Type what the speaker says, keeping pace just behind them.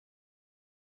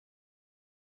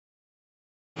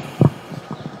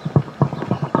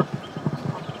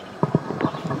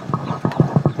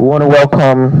We want to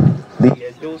welcome the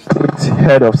Edo State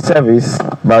Head of Service,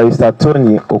 Barrister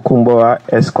Tony Okumbora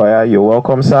Esquire. You're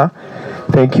welcome, sir.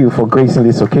 Thank you for gracing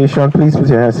this occasion. Please put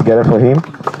your hands together for him.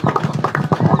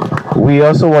 We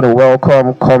also want to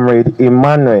welcome Comrade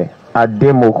Emmanuel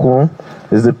Ademokun,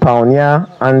 is the pioneer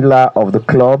handler of the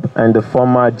club and the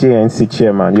former JNC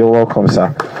chairman. You're welcome,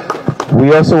 sir.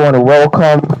 We also want to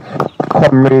welcome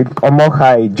Comrade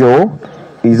Omohai Joe.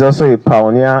 He's also a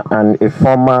pioneer and a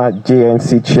former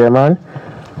JNC chairman.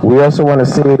 We also want to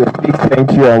say a big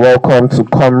thank you and welcome to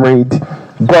Comrade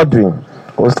Godwin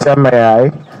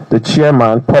Osamayai, the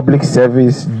chairman, Public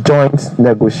Service Joint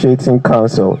Negotiating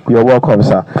Council. You're welcome,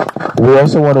 sir. We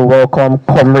also want to welcome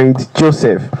Comrade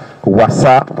Joseph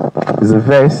Wasa, is the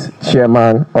vice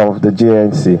chairman of the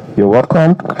JNC. You're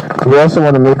welcome. We also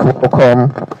want to make welcome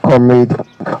Comrade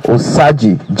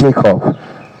Osaji Jacob,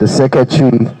 the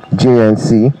secretary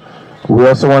JNC. We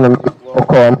also want to make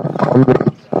welcome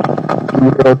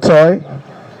Comrade Toy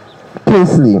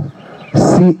Kingsley,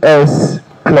 CS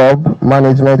Club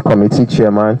Management Committee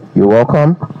Chairman. You're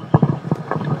welcome.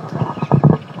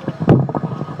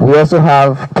 We also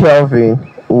have Kelvin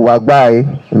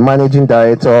Uwagbai, Managing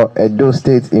Director, Edo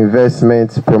State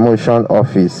Investment Promotion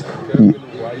Office.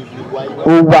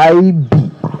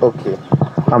 UYB. Okay.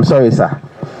 I'm sorry, sir.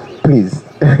 Please.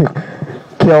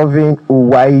 Kelvin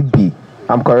Uwaibi.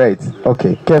 I'm correct.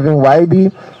 Okay. Kevin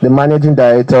Waibi, the Managing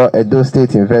Director, Edo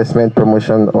State Investment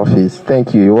Promotion Office.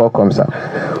 Thank you. You're welcome, sir.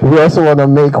 We also want to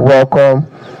make welcome.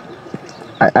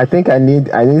 I think I need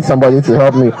somebody to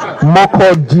help me.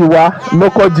 Moko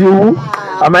Jiwu.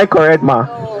 Am I correct, ma?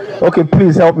 Okay,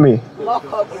 please help me.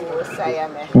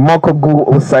 Mokogu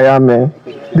Osayame.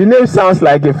 The name sounds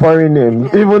like a foreign name,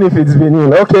 even if it's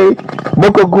Benin. Okay,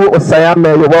 Mokogu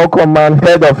Osayame, you're welcome, man.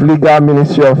 Head of Legal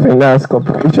Ministry of Finance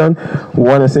Corporation. We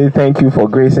want to say thank you for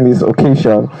gracing this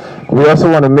occasion. We also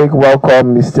want to make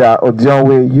welcome Mr.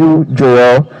 Odionwe Yu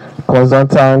Joel,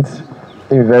 Consultant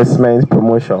Investment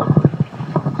Promotion.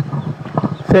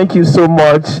 Thank you so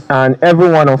much, and every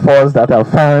one of us that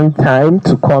have found time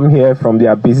to come here from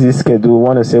their busy schedule, we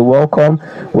want to say welcome.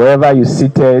 Wherever you're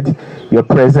seated, your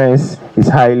presence is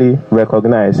highly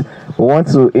recognized. We want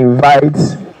to invite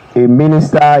a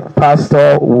minister,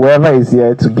 pastor, whoever is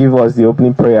here to give us the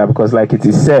opening prayer, because like it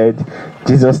is said,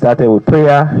 Jesus started with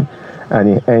prayer and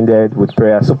he ended with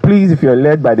prayer. So please, if you're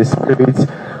led by the Spirit,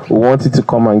 we want you to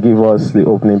come and give us the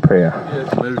opening prayer.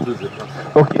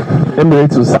 Okay, let me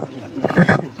read to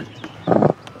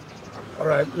All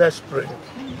right, let's pray.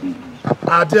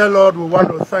 Our dear Lord, we want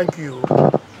to thank you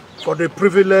for the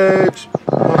privilege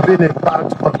of being a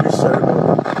part of this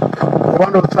ceremony. We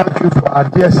want to thank you for our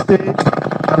dear state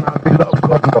and our beloved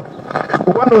governor.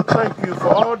 We want to thank you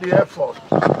for all the effort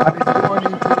that is going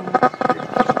into the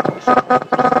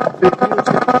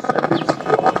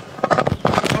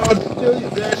Our detail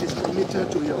event is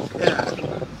committed to your care.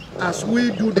 As we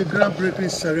do the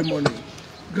groundbreaking ceremony,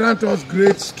 grant us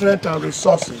great strength and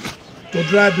resources to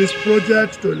drive this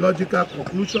project to a logical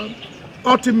conclusion.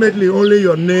 Ultimately, only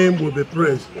your name will be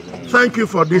praised. Thank you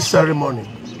for this ceremony.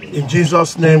 In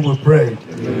Jesus' name we pray.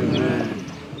 Amen.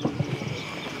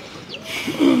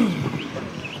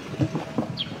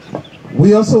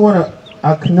 We also want to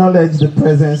acknowledge the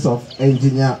presence of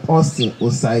Engineer Austin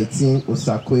Osaitin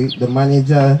Osakwe, the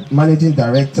Managing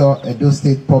Director, Edo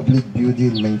State Public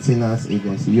Building Maintenance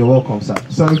Agency. You're welcome, sir.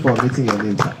 Sorry for omitting your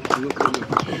name, sir.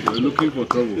 We're looking for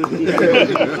trouble.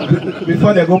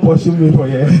 Before they go pursue me for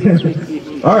here.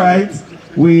 All right.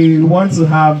 We want to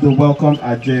have the welcome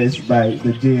address by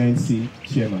the JNC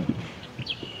chairman.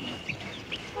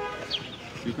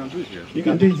 You can do it here. You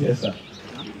can do it here, sir.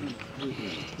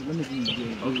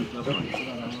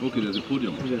 Okay, there's a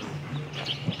podium. Yes.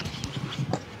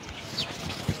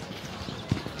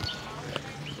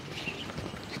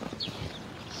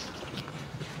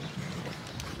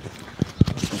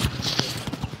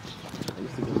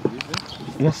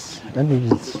 Yes, let me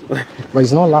use it. But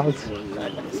it's not loud.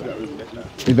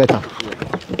 It's better.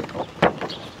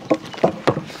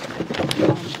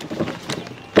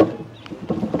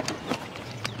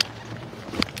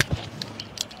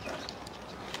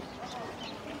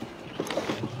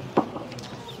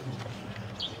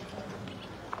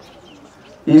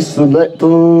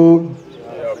 To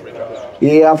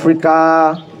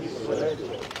Africa.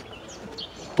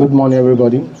 Good morning,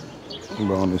 everybody. Good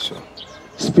morning, sir.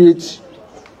 Speech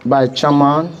by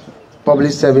Chairman,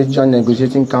 Public Service Joint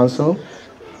Negotiating Council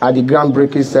at the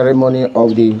groundbreaking ceremony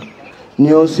of the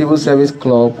new Civil Service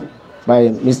Club by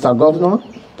Mr. Governor,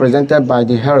 presented by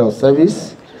the Herald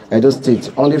Service, Edo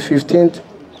State, on the 15th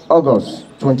August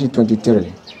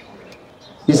 2023.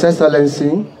 His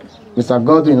Excellency, Mr.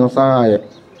 Godwin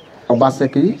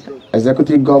Obaseki,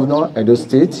 Executive Governor, Edo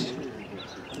State,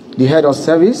 the Head of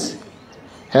Service,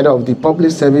 Head of the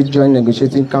Public Service Joint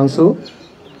Negotiating Council,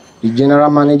 the General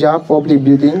Manager, Public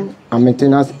Building and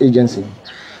Maintenance Agency,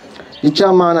 the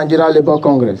Chairman, Nigeria Labour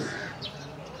Congress,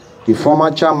 the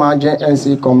former Chairman,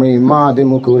 JNC, Comrade Ima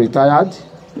Ademuku, retired,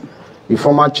 the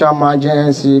former Chairman,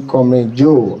 JNC, Comrade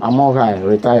Joe Amorai,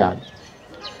 retired,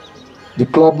 the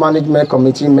Club Management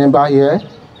Committee member here,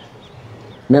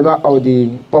 member of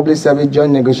the Public Service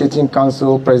Joint Negotiating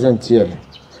Council present here,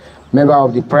 member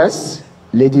of the press,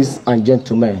 ladies and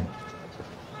gentlemen.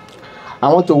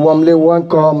 I want to warmly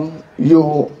welcome you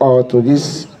all to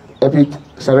this epic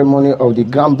ceremony of the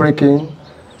groundbreaking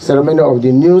ceremony of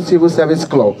the new Civil Service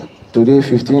Club, today,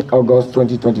 15 August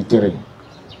 2023.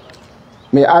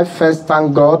 May I first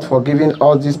thank God for giving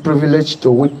us this privilege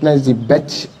to witness the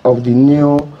birth of the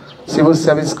new Civil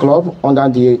Service Club under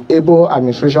the able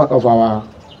administration of our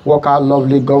worker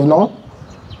lovely governor.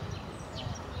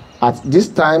 At this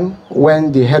time,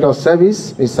 when the head of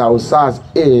service, Mr. Osas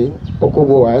A.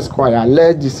 Okobowa Esquire,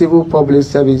 led the civil public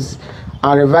service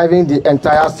and reviving the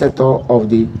entire sector of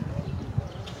the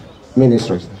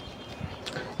ministry.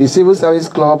 The Civil Service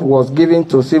Club was given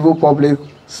to civil public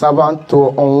servants to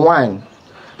unwind,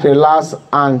 relax,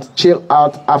 and chill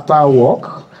out after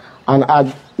work and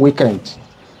at weekend.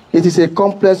 It is a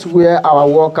complex where our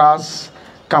workers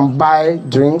can buy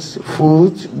drinks,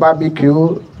 food,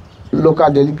 barbecue,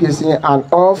 local delicacy, and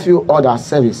all few other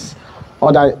service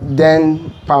other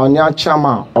than pioneer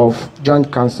chairman of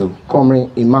Joint Council, Comrade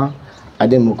Ima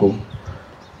Ademuku,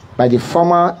 by the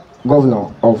former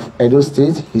governor of Edo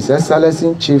State, His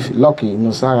Excellency Chief Lucky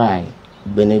Nusarai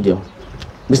Benedio.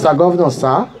 Mr. Governor,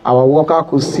 sir, our worker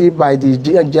could see by the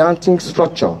gigantic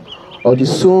structure of the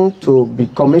soon-to-be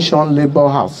commissioned Labour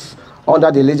House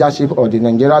under the leadership of the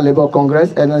Nigeria Labour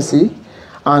Congress, NLC,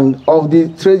 and of the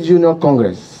Trade Union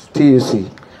Congress, TUC,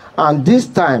 and this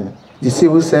time the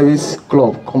Civil Service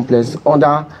Club complex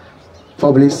under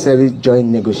Public Service Joint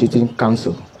Negotiating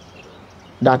Council,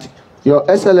 that Your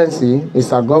Excellency,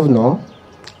 Mr. Governor,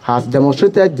 has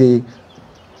demonstrated the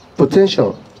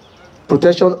potential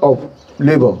protection of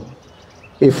labor,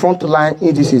 a frontline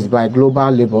indices by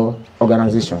Global Labour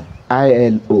Organization,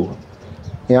 ILO,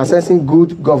 in assessing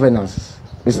good governance.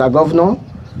 Mr. Governor,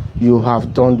 you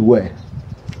have done well.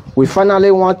 We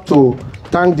finally want to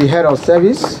thank the head of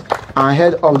service and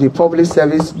head of the Public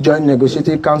Service Joint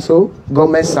Negotiating Council,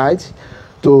 government side,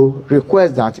 to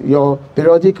request that your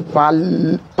periodic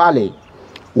parley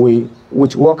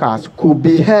with workers could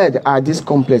be held at this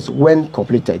complex when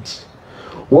completed.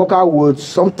 Workers would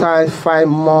sometimes find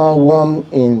more warm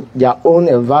in their own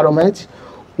environment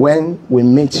when we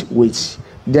meet with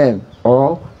them,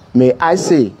 or may I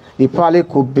say, the parley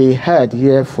could be held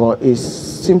here for a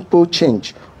simple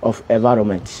change of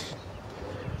environment.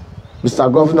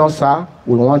 Mr. Governor, sir,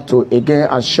 we want to again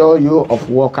assure you of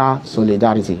worker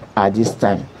solidarity at this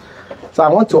time. So I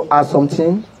want to add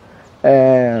something.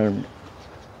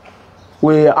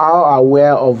 We are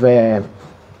aware of the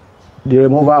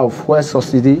removal of fuel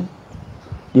subsidy.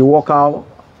 The worker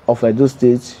of Edo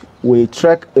State will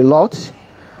trek a lot,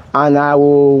 and I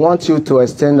will want you to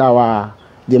extend our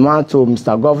demand to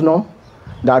Mr. Governor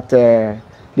that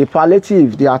the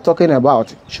palliative they are talking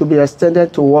about should be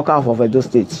extended to workers of Edo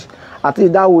State. I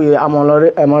think that will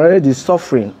ameliorate the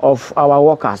suffering of our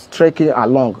workers trekking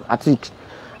along. I think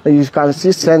you can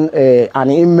see send an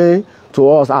email to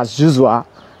us as usual,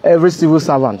 every civil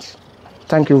servant.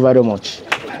 Thank you very much.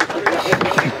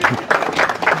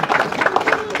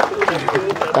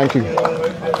 Thank you.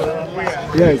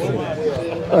 Yes.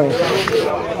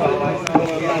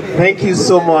 Thank you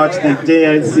so much, the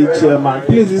JNC chairman.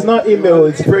 Please, it's not email,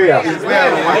 it's prayer.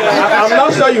 I'm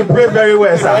not sure you pray very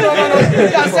well, sir. You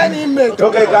can send email.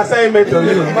 Okay, can send email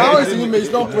to you. My own is email, it's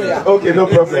not prayer. Okay, no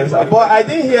problem, sir. But I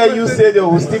didn't hear you say they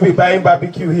will still be buying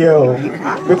barbecue here,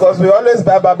 because we always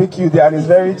buy barbecue there and it's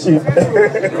very cheap.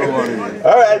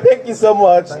 All right, thank you so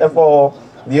much for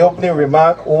the opening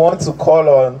remark. We want to call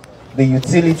on the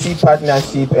Utility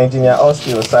Partnership Engineer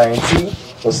Austin Osakwe,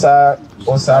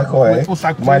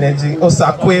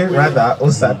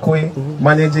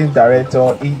 Managing Director,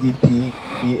 EDP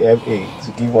EFA,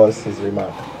 to give us his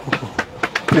remark.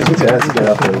 Please put your hands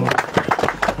together for him.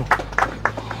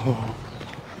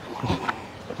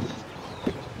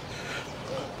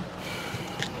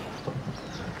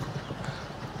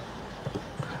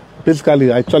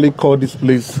 Basically, I actually call this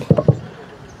place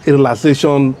a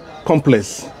relaxation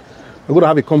complex. We're going to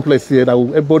have a complex here that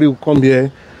everybody will come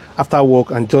here after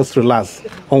work and just relax,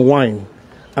 unwind,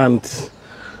 and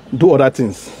do other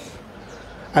things.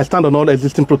 I stand on all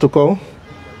existing protocol.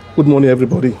 Good morning,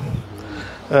 everybody.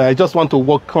 I just want to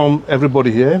welcome everybody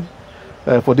here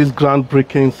for this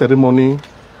groundbreaking ceremony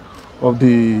of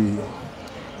the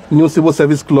new Civil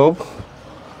Service Club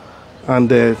and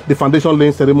the foundation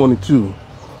laying ceremony too.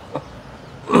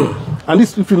 And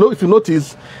this, if you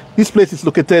notice, this place is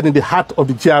located in the heart of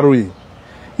the GRA.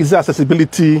 Easy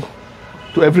accessibility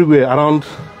to everywhere around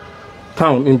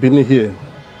town in Benin here.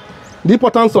 The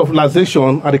importance of relaxation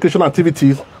and recreational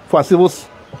activities for our civil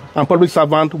and public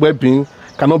servant well-being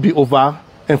cannot be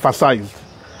overemphasized.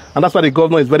 And that's why the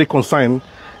governor is very concerned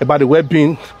about the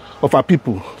well-being of our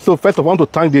people. So first of all, I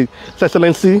want to thank His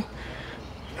Excellency,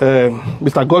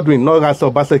 Mr. Godwin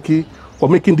Norgasa Obaseki, for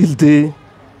making this day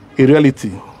a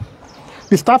reality.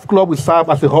 The staff club will serve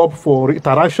as a hub for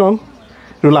interaction,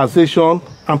 relaxation,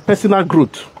 and personal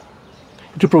growth.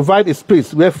 To provide a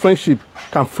space where friendship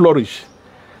can flourish,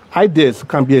 ideas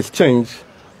can be exchanged,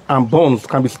 and bonds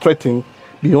can be strengthened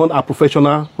beyond our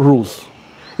professional roles.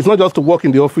 It's not just to work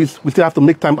in the office, we still have to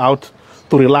make time out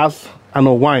to relax and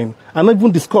unwind, and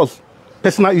even discuss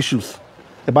personal issues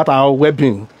about our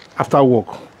well-being after work.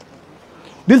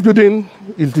 This building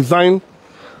is designed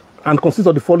and consists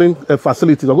of the following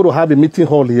facilities. We're going to have a meeting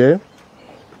hall here.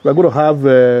 We're going to have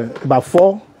about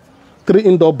 3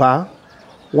 indoor bar,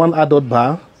 1 adult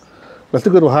bar. We're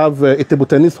still going to have a table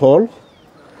tennis hall,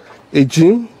 a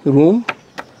gym room.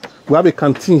 We have a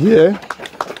canteen here.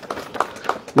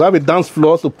 We have a dance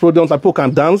floor, so podiums that people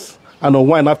can dance and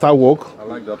unwind after work. I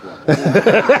like that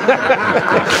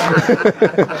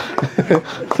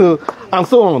one. So, and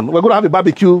so on. We're going to have a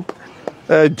barbecue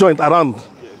joint around.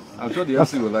 I'm sure the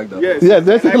MC will like that. Yes,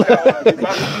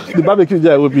 the barbecue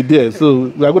will be there. So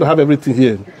we are going to have everything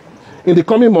here. In the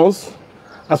coming months,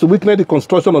 as we witness the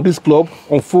construction of this club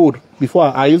unfold before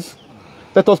our eyes,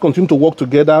 let us continue to work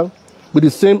together with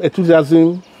the same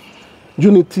enthusiasm,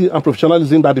 unity, and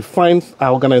professionalism that defines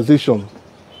our organization.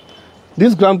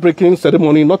 This groundbreaking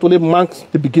ceremony not only marks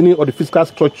the beginning of the physical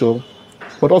structure,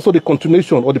 but also the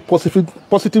continuation of the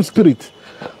positive spirit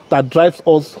that drives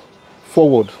us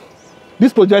forward.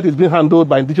 This project is being handled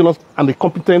by indigenous and a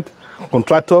competent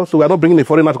contractor, so we are not bringing a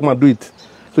foreigner to come and do it.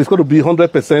 So it's going to be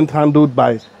 100% handled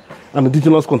by an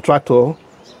indigenous contractor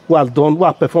who has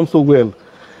performed so well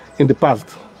in the past.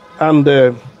 And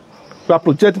we are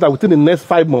projecting that within the next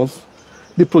 5 months,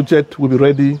 the project will be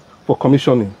ready for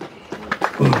commissioning.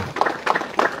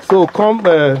 So come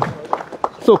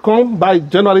by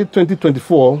January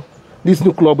 2024, this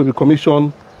new club will be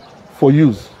commissioned for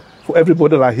use for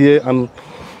everybody that are here. And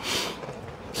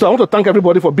so I want to thank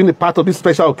everybody for being a part of this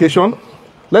special occasion.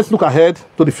 Let's look ahead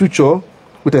to the future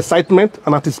with excitement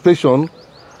and anticipation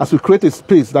as we create a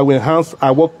space that will enhance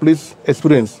our workplace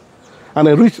experience and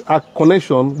enrich our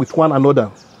connection with one another.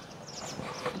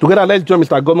 Together, let's join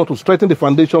Mr. Governor to strengthen the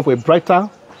foundation for a brighter,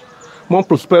 more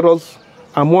prosperous,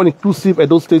 and more inclusive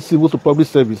Edo State civil to public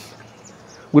service.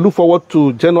 We look forward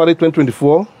to January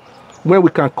 2024, when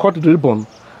we can cut the ribbon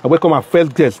and welcome our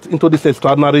first guest into this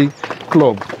extraordinary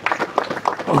club.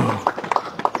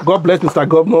 God bless Mr.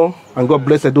 Governor, and God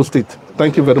bless Edo State.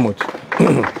 Thank you very much.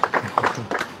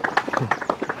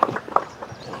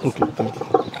 Okay, thank you.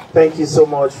 Thank you so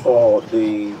much for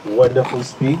the wonderful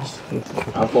speech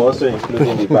and for also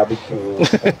including the barbecue.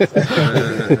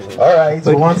 All right,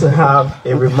 we want to have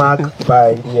a remark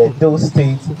by the Edo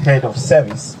State Head of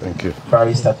Service, Thank you.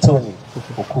 Barrister Tony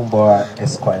Okunbora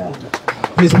Esquire.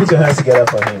 Please put your hands together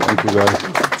for him. Thank you, guys.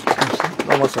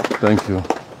 Thank you.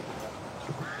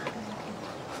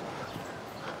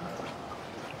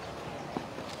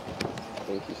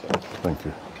 Thank you, sir. Thank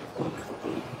you.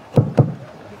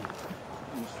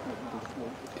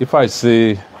 If I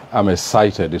say I'm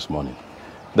excited this morning,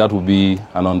 that would be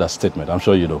an understatement. I'm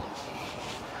sure you know.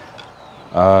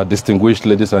 Distinguished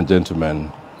ladies and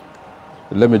gentlemen,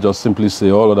 let me just simply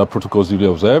say all other protocols duly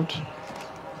observed.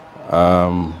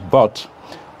 But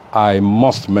I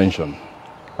must mention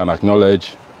and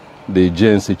acknowledge the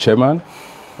JNC chairman,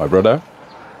 my brother,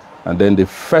 and then the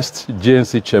first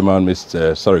JNC chairman,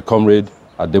 Comrade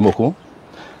Ademoku,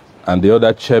 and the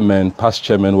other chairman, past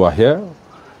chairman who are here.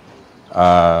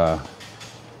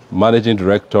 Managing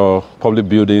Director, Public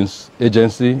Buildings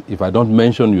Agency. If I don't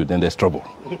mention you, then there's trouble.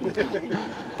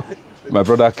 My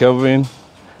brother Kelvin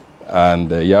and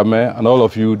Yame, and all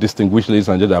of you distinguished ladies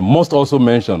and gentlemen. I must also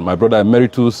mention my brother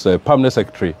Emeritus Permanent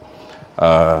Secretary,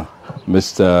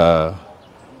 Mr.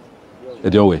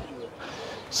 Edionwe.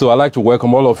 So I'd like to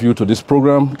welcome all of you to this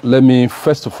program. Let me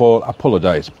first of all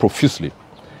apologize profusely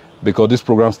because this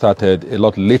program started a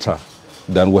lot later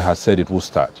than we had said it would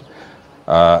start.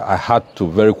 I had to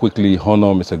very quickly honor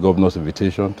Mr. Governor's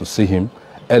invitation to see him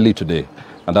early today,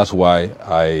 and that's why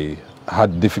I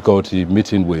had difficulty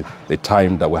meeting with the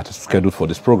time that we had scheduled for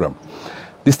this program.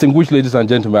 Distinguished ladies and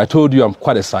gentlemen, I told you I'm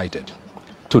quite excited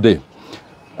today.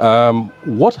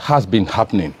 What has been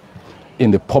happening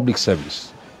in the public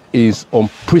service is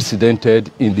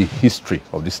unprecedented in the history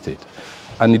of the state.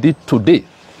 And indeed today,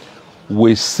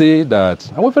 we say that,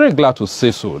 and we're very glad to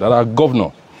say so, that our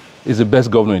governor is the best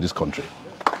governor in this country.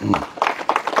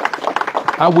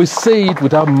 And we say it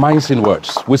without mincing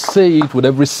words. We say it with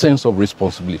every sense of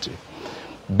responsibility.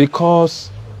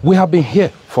 Because we have been here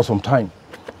for some time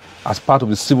as part of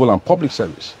the civil and public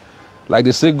service. Like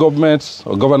they say, government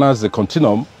or governance is a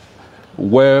continuum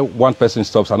where one person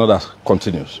stops, another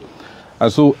continues.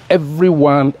 And so every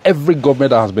government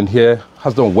that has been here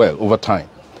has done well over time.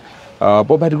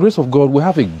 But by the grace of God, we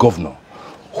have a governor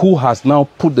who has now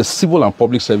put the civil and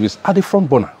public service at the front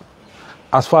burner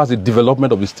as far as the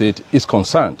development of the state is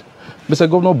concerned. Mr.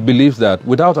 Governor believes that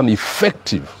without an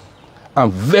effective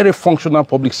and very functional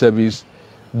public service,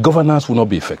 governance will not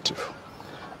be effective.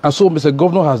 And so Mr.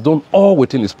 Governor has done all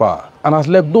within his power and has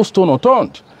left no stone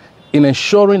unturned in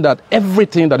ensuring that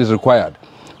everything that is required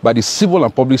by the civil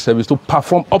and public service to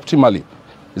perform optimally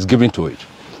is given to it.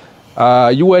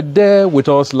 You were there with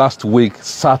us last week,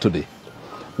 Saturday,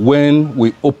 when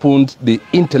we opened the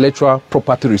intellectual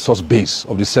property resource base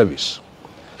of the service.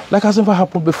 Like has never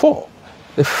happened before.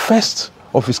 The first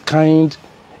of its kind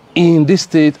in this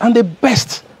state and the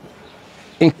best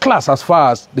in class as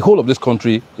far as the whole of this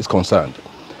country is concerned.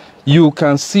 You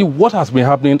can see what has been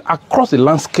happening across the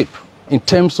landscape in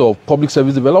terms of public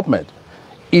service development.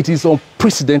 It is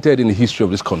unprecedented in the history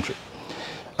of this country.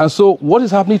 And so what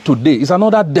is happening today is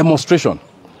another demonstration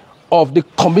of the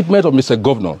commitment of Mr.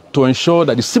 Governor to ensure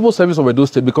that the civil service of Edo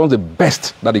State becomes the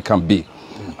best that it can be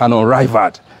and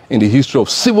unrivaled in the history of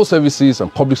civil services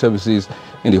and public services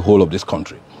in the whole of this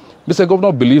country. Mr.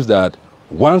 Governor believes that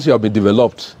once you have been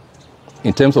developed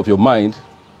in terms of your mind,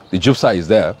 the JUPSA is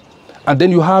there, and then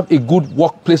you have a good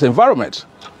workplace environment,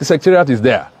 the secretariat is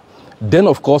there. Then,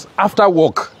 of course, after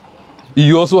work,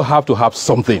 you also have to have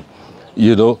something,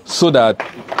 you know, so that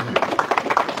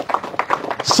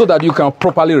you can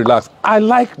properly relax. I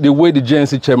like the way the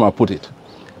JNC chairman put it.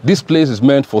 This place is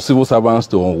meant for civil servants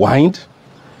to unwind,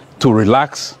 to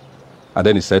relax, and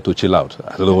then he said to chill out.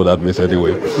 I don't know what that means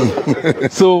anyway.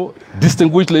 So,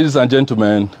 distinguished ladies and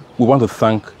gentlemen, we want to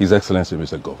thank His Excellency,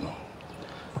 Mr. Governor.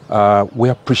 We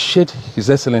appreciate His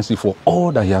Excellency for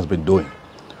all that he has been doing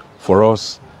for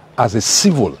us as a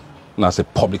civil and as a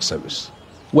public service.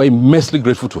 We're immensely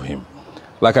grateful to him.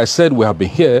 Like I said, we have been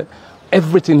here.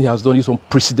 Everything he has done is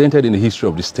unprecedented in the history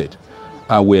of the state.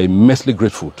 And we're immensely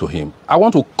grateful to him. I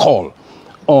want to call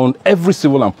on every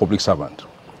civil and public servant.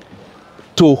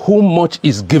 To whom much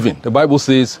is given, the Bible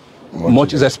says,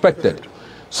 much is expected.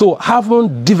 So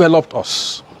having developed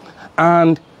us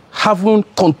and having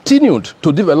continued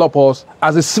to develop us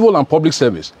as a civil and public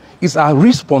service, it's our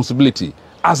responsibility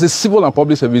as a civil and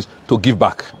public service to give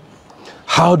back.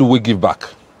 How do we give back?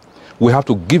 We have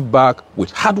to give back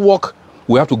with hard work.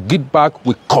 We have to give back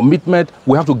with commitment.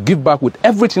 We have to give back with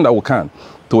everything that we can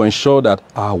to ensure that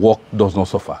our work does not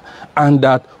suffer and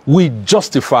that we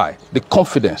justify the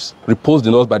confidence reposed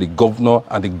in us by the governor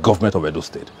and the government of Edo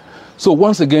State. So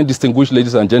once again, distinguished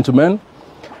ladies and gentlemen,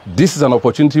 this is an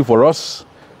opportunity for us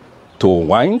to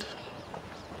unwind,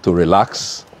 to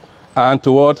relax, and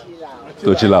to what?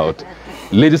 To chill out.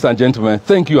 Ladies and gentlemen,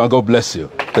 thank you and God bless you.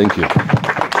 Thank you.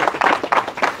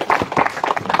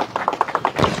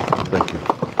 Thank you.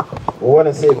 We want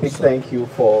to say a big thank you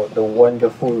for the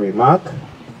wonderful remark.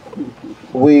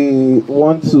 We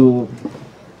want to...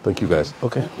 Thank you, guys.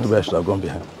 Okay, maybe I should have gone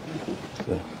behind.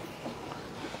 Yeah.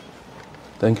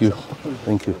 Thank you.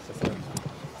 Thank you.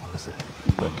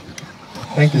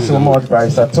 Thank you so much,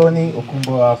 Barrister Tony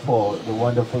Okunbora, for the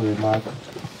wonderful remark.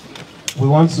 We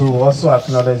want to also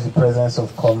acknowledge the presence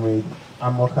of Comrade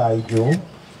Amoka Ijo,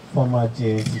 former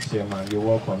JNC chairman. You're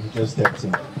welcome. He just stepped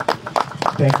in.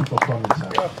 Thank you for coming,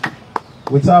 sir.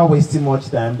 Without wasting much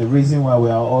time, the reason why we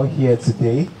are all here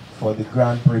today for the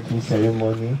groundbreaking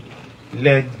ceremony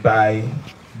led by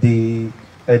the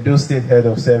Edo State Head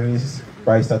of Service,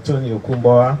 Barrister Tony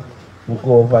Okunbora, will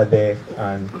go over there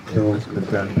and do the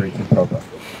groundbreaking proper.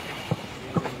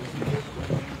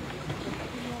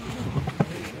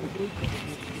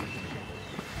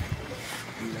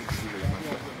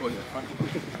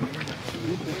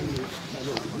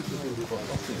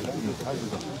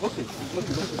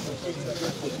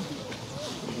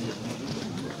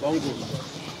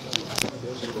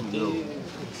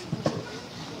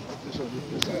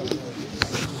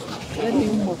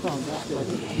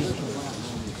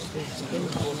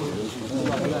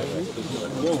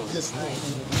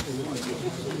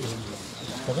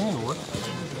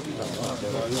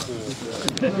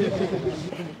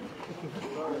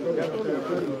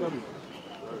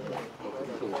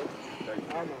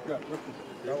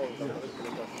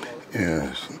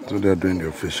 Yes, so they're doing the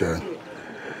official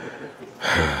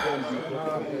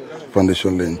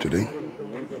foundation laying today.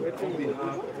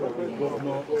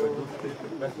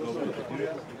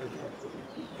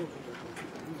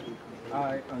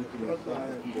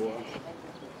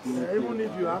 Even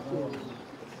if you have to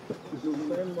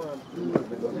send one,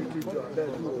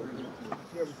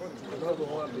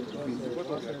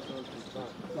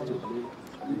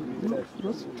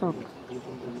 Let's talk.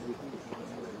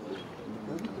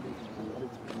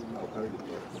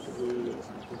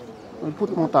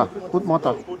 Put mortar. Put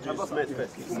mortar.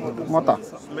 Mortar.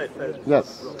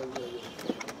 Yes.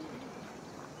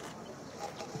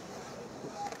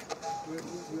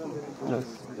 Yes.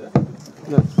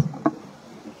 Yes.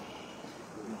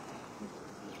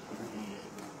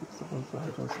 I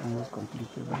just almost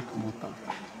completed that mortar.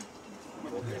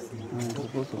 I'm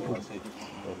supposed to put.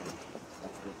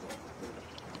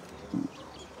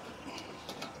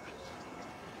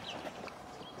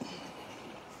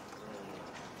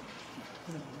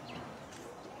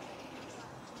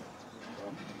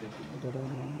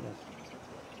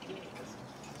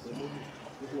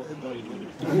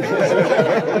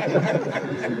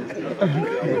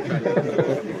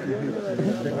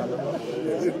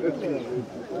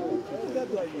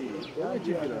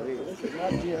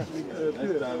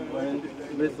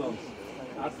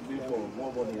 Ask me for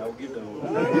more money, I'll give them.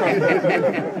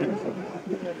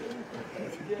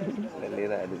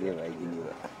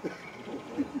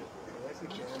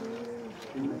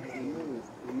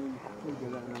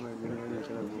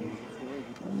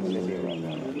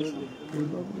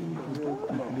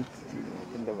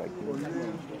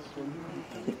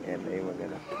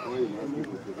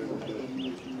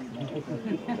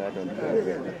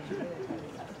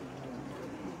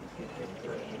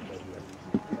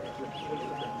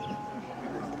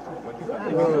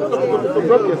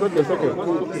 It's okay.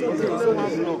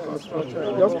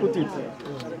 Just put it.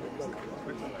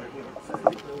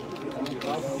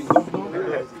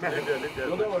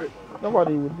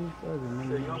 Nobody will leave.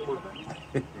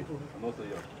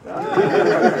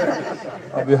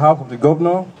 On behalf of the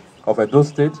governor of Edo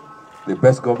State, the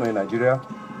best governor in Nigeria,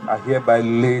 I hereby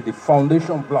lay the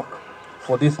foundation block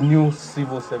for this new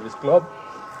civil service club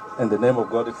in the name of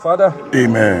God the Father,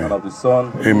 Amen, and of the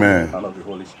Son, Amen, and of the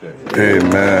Holy Spirit.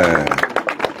 Amen.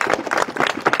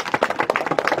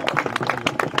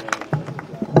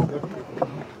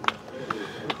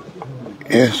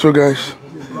 Yeah, so guys,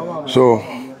 so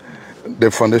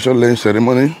the foundation laying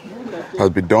ceremony has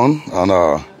been done, and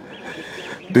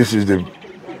this is the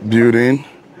building,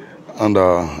 and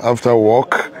after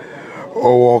work,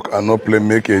 all work and not play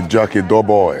make a jack a dull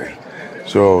boy.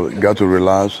 So you got to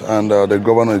relax, and the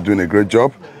governor is doing a great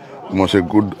job. We must say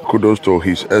good kudos to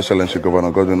His Excellency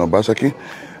Governor Godwin Obaseki,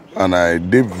 and I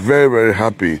did very, very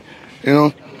happy. You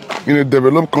know, in a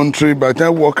developed country, by the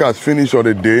time workers finish for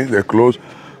the day, they close,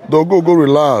 they'll go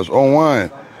relax,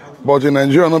 unwind. But in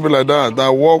Nigeria, not be like that. That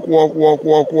walk.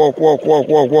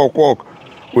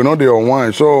 We know they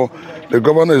unwind. So the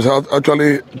governor is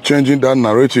actually changing that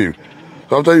narrative.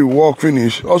 So after you walk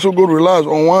finish, also go relax,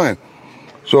 unwind.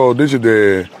 So this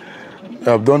is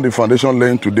I've done the foundation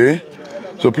laying today.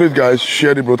 So please guys,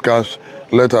 share the broadcast.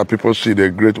 Let our people see the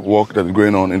great work that is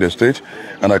going on in the state.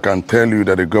 And I can tell you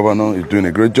that the governor is doing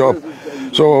a great job.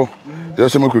 So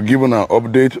just so we could give you an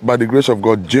update. By the grace of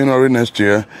God, January next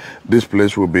year, this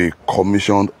place will be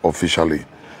commissioned officially.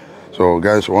 So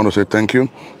guys, I want to say thank you.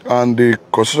 And the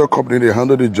construction company, they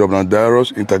handle the job. Now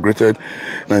Dairos Integrated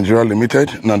Nigeria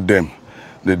Limited, not them.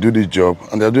 They do this job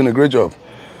and they're doing a great job.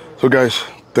 So guys,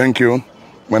 thank you.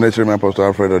 My name is Pastor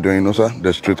Alfred Odoinosa,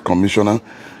 the street commissioner.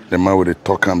 The man with the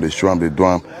talk and the show and the do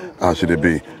as it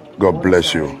be. God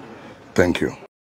bless you. Thank you.